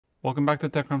Welcome back to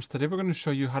Tech Crumbs. Today we're going to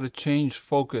show you how to change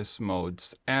focus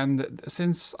modes. And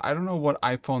since I don't know what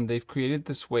iPhone, they've created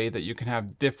this way that you can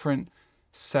have different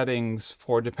settings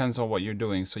for, depends on what you're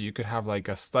doing. So you could have like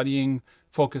a studying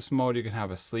focus mode, you can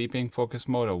have a sleeping focus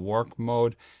mode, a work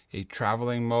mode, a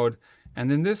traveling mode.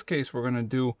 And in this case, we're going to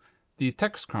do the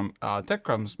Tech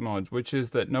Crumbs mode, which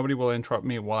is that nobody will interrupt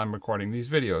me while I'm recording these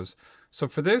videos. So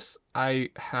for this,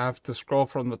 I have to scroll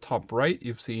from the top right.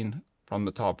 You've seen from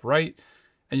the top right.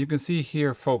 And you can see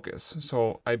here focus.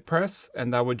 So I press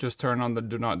and that would just turn on the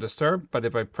do not disturb. But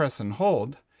if I press and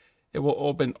hold, it will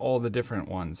open all the different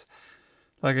ones.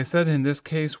 Like I said, in this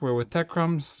case, we're with Tech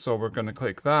Crumbs. So we're going to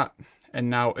click that and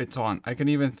now it's on. I can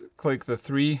even click the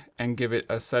 3 and give it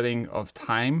a setting of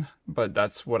time, but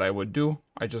that's what I would do.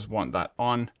 I just want that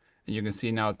on. And you can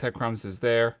see now Tech Crumbs is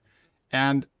there.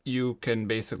 And you can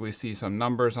basically see some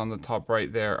numbers on the top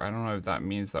right there. I don't know if that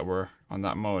means that we're on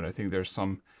that mode. I think there's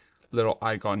some little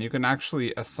icon. You can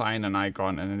actually assign an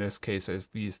icon, and in this case it's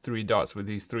these 3 dots with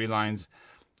these 3 lines,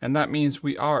 and that means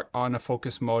we are on a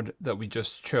focus mode that we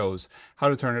just chose. How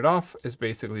to turn it off is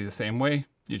basically the same way.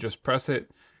 You just press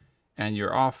it and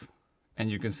you're off,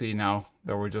 and you can see now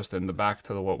that we're just in the back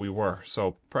to what we were.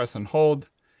 So press and hold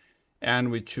and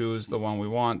we choose the one we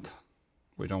want.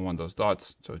 We don't want those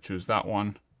dots, so choose that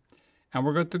one and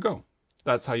we're good to go.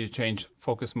 That's how you change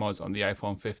focus modes on the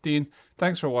iPhone 15.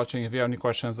 Thanks for watching. If you have any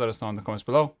questions, let us know in the comments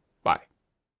below. Bye.